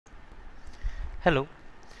Hello,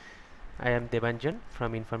 I am Debanjan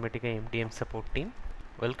from Informatica MDM support team.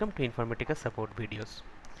 Welcome to Informatica support videos.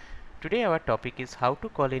 Today our topic is how to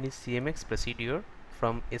call any CMX procedure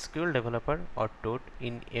from SQL Developer or Toad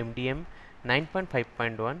in MDM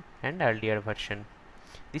 9.5.1 and earlier version.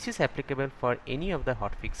 This is applicable for any of the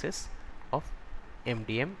hotfixes of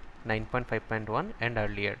MDM 9.5.1 and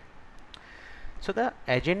earlier. So the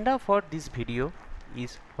agenda for this video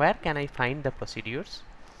is where can I find the procedures,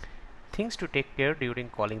 things to take care during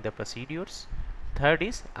calling the procedures. Third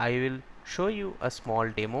is I will show you a small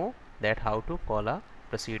demo that how to call a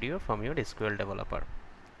procedure from your SQL developer.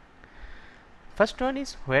 First one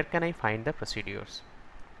is where can I find the procedures.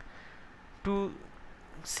 To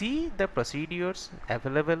see the procedures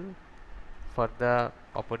available for the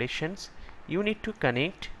operations, you need to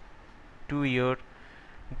connect to your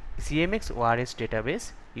CMX ORS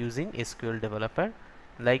database using SQL developer.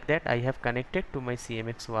 Like that, I have connected to my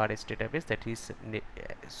CMX ORS database, that is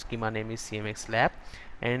schema name is CMX lab,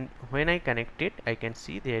 and when I connect it, I can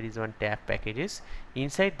see there is one tab packages.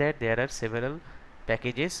 Inside that there are several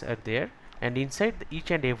packages are there, and inside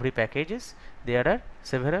each and every packages there are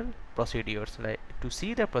several procedures. Like to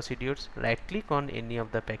see the procedures, right click on any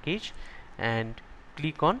of the package and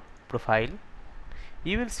click on profile.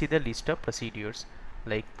 You will see the list of procedures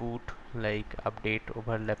like put, like update,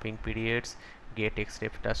 overlapping periods, get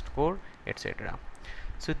xref test core, etc.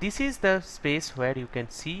 So this is the space where you can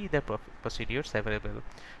see the procedures available.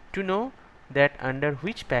 To know that under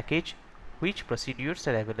which package which procedures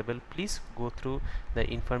are available, please go through the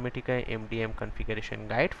Informatica MDM configuration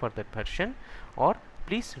guide for that version, or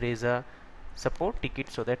please raise a support ticket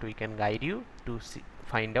so that we can guide you to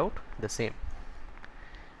find out the same.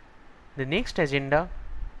 The next agenda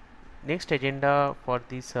for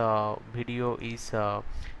this video is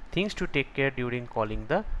things to take care during calling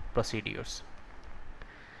the procedures.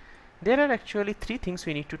 There are actually three things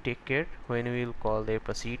we need to take care when we will call the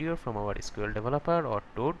procedure from our SQL developer or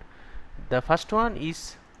Toad. The first one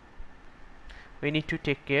is we need to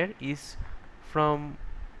take care is from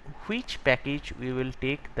which package we will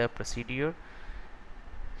take the procedure,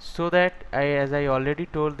 so that as I already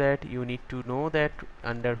told that you need to know that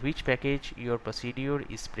under which package your procedure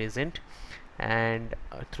is present, and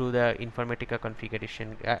through the Informatica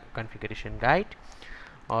configuration guide,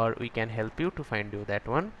 or we can help you to find you that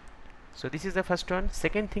one. So this is the first one.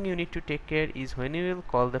 Second thing you need to take care is when you will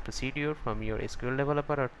call the procedure from your SQL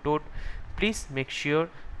developer or Toad, please make sure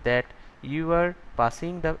that you are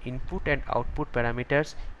passing the input and output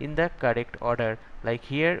parameters in the correct order. Like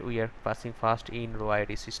here we are passing first in row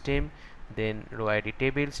ID system, then row ID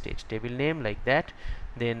table, stage table name, like that.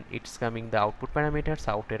 Then it's coming the output parameters,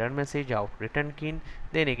 out error message, out return key.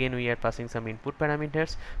 Then again we are passing some input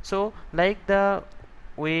parameters. So like the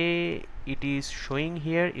way it is showing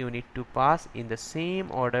here, you need to pass in the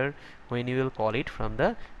same order when you will call it from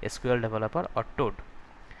the SQL developer or Toad.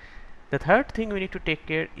 The third thing we need to take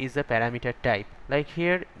care is the parameter type. Like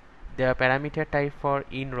here the parameter type for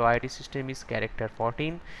in row ID system is character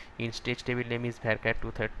 14, in stage table name is varchar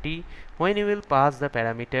 230. When you will pass the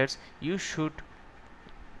parameters, you should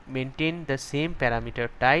maintain the same parameter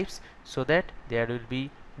types so that there will be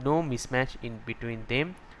no mismatch in between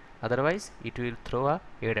them, otherwise it will throw a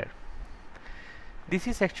error. This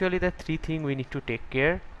is actually the three things we need to take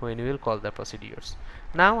care when we will call the procedures.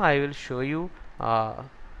 Now I will show you a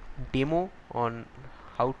demo on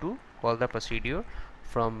how to call the procedure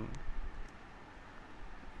from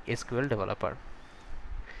SQL developer.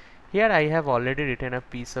 Here I have already written a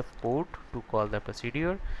piece of code to call the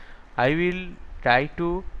procedure. I will try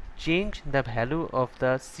to change the value of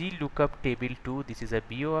the CLOOKUP table to, this is a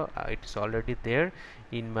BO, it's already there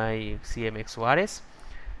in my CMX ORS.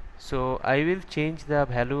 So I will change the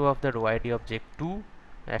value of the row ID object to,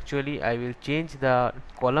 actually I will change the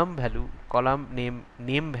column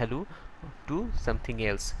name value to something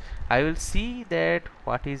else. I will see that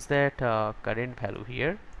what is that current value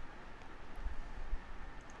here.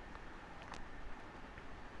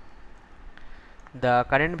 The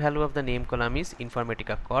current value of the name column is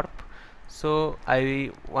Informatica Corp. So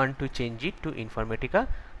I want to change it to Informatica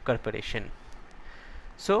Corporation.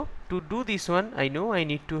 So to do this one, I know I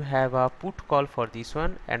need to have a put call for this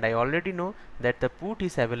one, and I already know that the put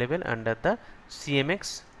is available under the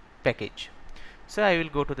CMX package. So I will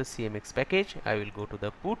go to the CMX package, I will go to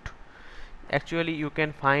the put. Actually you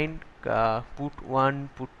can find put 1,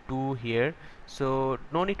 put 2 here, so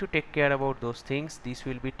no need to take care about those things. This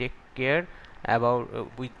will be take care about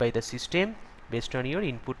by the system based on your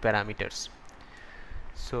input parameters.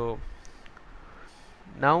 So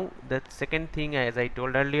Now the second thing, as I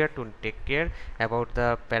told earlier, to take care about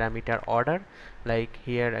the parameter order, like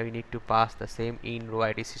here I need to pass the same in row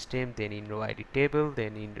ID system, then in row ID table,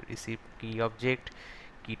 then in receive key object,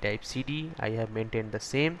 key type CD. I have maintained the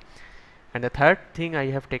same. And the third thing I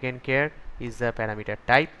have taken care is the parameter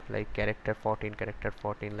type, like character 14,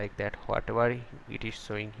 like that. Whatever it is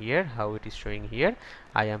showing here, how it is showing here,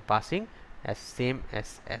 I am passing as same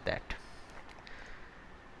as that.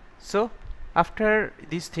 So after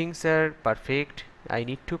these things are perfect, I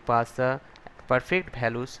need to pass the perfect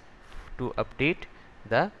values to update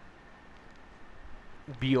the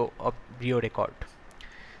BO record.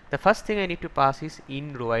 The first thing I need to pass is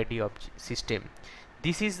in row ID system.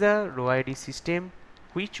 This is the row ID system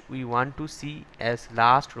which we want to see as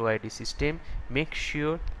last row ID system. Make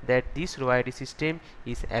sure that this row ID system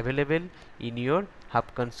is available in your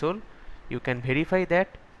hub console. You can verify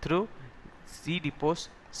that through cdepos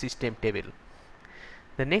system table.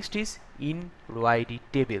 The next is in row ID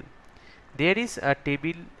table. There is a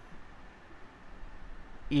table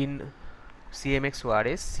in CMX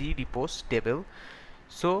ORS cdepos table.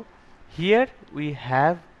 So here we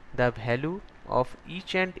have the value of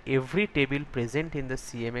each and every table present in the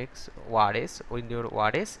CMX ORS, or in your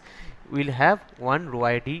ORS will have one row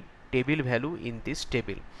ID table value in this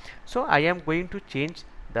table. So I am going to change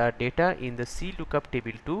the data in the CLOOKUP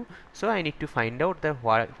table 2. So I need to find out the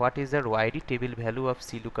what is the row ID table value of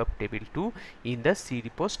CLOOKUP table 2 in the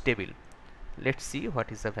cdepos table. Let's see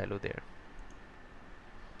what is the value there.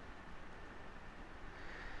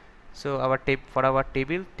 So for our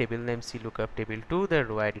table name CLOOKUP table 2, the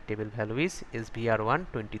row ID table value is SVR1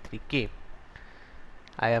 23K.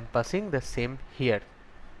 I am passing the same here.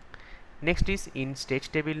 Next is in stage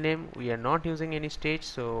table name. We are not using any stage,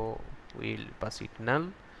 so we'll pass it null.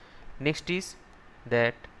 Next is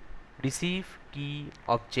that receive key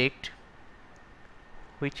object,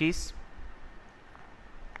 which is,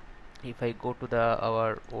 if I go to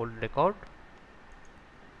our old record,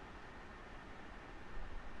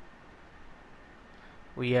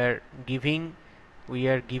 we are giving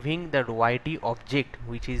the row ID object,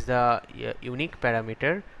 which is the unique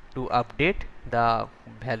parameter to update the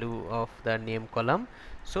value of the name column.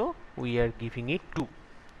 So we are giving it 2.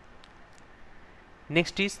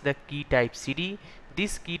 Next is the key type CD.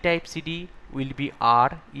 This key type CD will be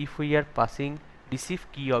R if we are passing receive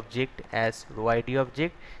key object as row ID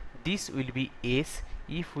object. This will be S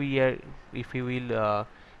if we will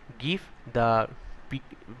give the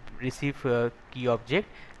receive key object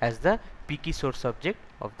as the key source object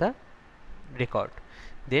of the record.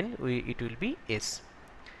 Then it will be S.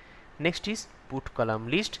 Next is put column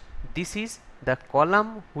list. This is the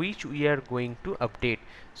column which we are going to update.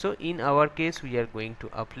 So in our case we are going to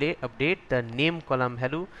update the name column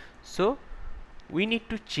value. So we need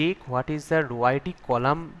to check what is the row ID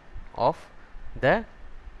column of the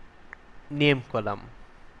name column.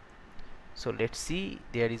 So let's see,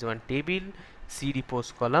 there is one table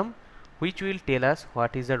cdepos column which will tell us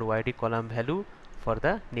what is the row ID column value for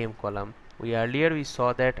the name column. We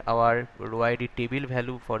saw that our row ID table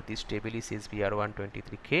value for this table is SVR1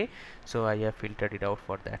 23K. So I have filtered it out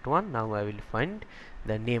for that one. Now I will find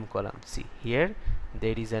the name column. See here,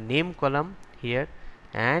 there is a name column here,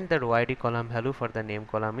 and the row ID column value for the name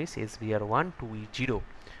column is SVR1 2E0.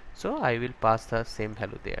 So I will pass the same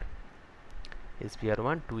value there,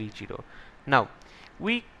 SVR1 2E0. Now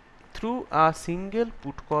through a single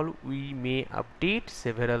put call we may update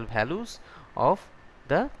several values of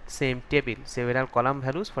the same table, several column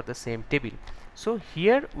values for the same table. So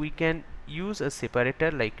here we can use a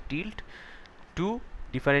separator like tilde to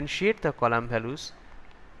differentiate the column values,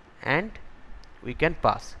 and we can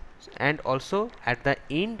pass. And also at the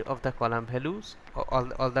end of the column values,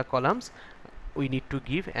 all the columns, we need to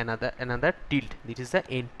give another tilde. This is the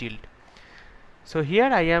end tilde. So here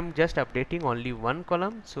I am just updating only one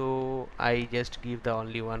column, so I just give the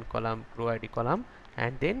only one column row ID column,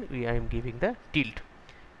 and then I am giving the tilde.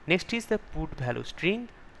 Next is the put value string,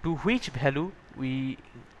 to which value we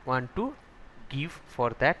want to give for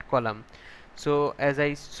that column. So as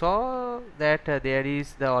I saw that there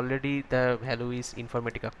is already the value is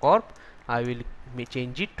Informatica Corp, I will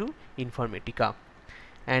change it to Informatica.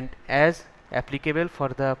 And as applicable for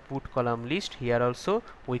the put column list, here also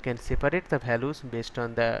we can separate the values based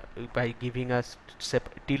on by giving us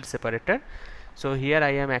tilde separator. So here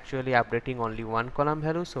I am actually updating only one column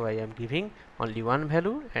value, so I am giving only one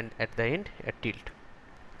value, and at the end a tilde.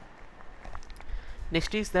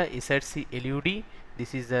 Next is the SRC LUD.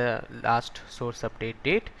 This is the last source update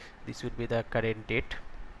date. This will be the current date.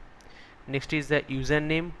 Next is the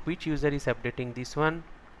username, which user is updating this one.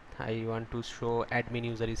 I want to show admin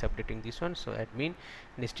user is updating this one, so admin.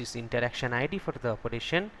 Next is interaction ID for the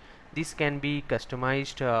operation. This can be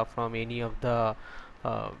customized from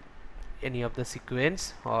uh, any of the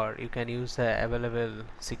sequence, or you can use the available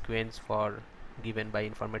sequence for given by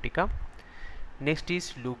Informatica. Next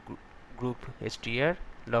is group str,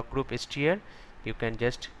 log group str. You can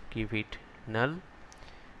just give it null.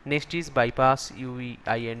 Next is bypass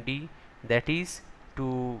uind, that is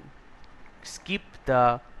to skip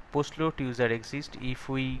the post load user exist. If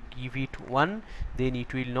we give it 1, then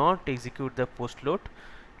it will not execute the post load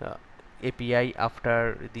uh, API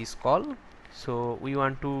after this call. So we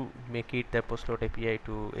want to make it the post load API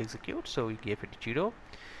to execute, so we give it 0.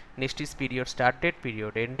 Next is period start date,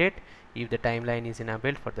 period end date. If the timeline is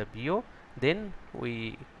enabled for the BO, then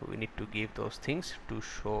we need to give those things to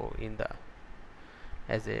show in the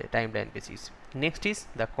as a timeline basis. Next is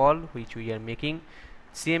the call which we are making.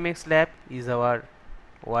 CMX lab is our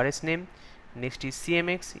ORS name. Next is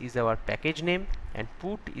CMX is our package name, and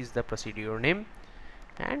put is the procedure name,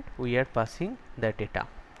 and we are passing the data.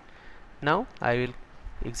 Now I will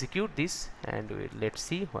execute this, and let's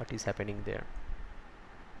see what is happening there.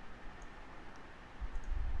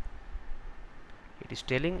 It is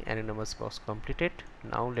telling anonymous box completed.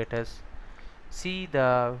 Now let us see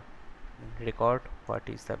the record what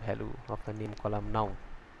is the value of the name column now.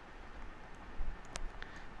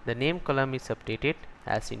 The name column is updated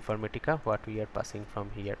as Informatica, what we are passing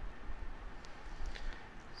from here.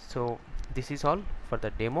 So this is all for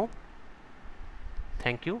the demo.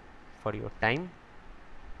 Thank you for your time.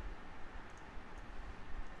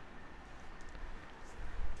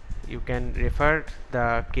 You can refer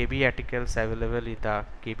the KB articles available in the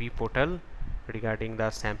KB portal regarding the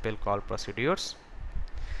sample call procedures,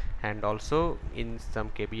 and also in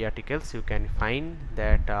some KB articles you can find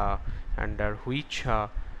that under which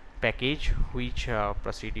package which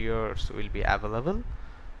procedures will be available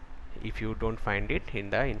if you don't find it in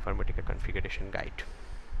the Informatica configuration guide.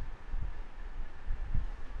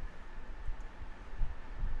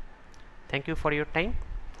 Thank you for your time.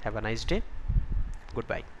 Have a nice day.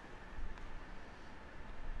 Goodbye.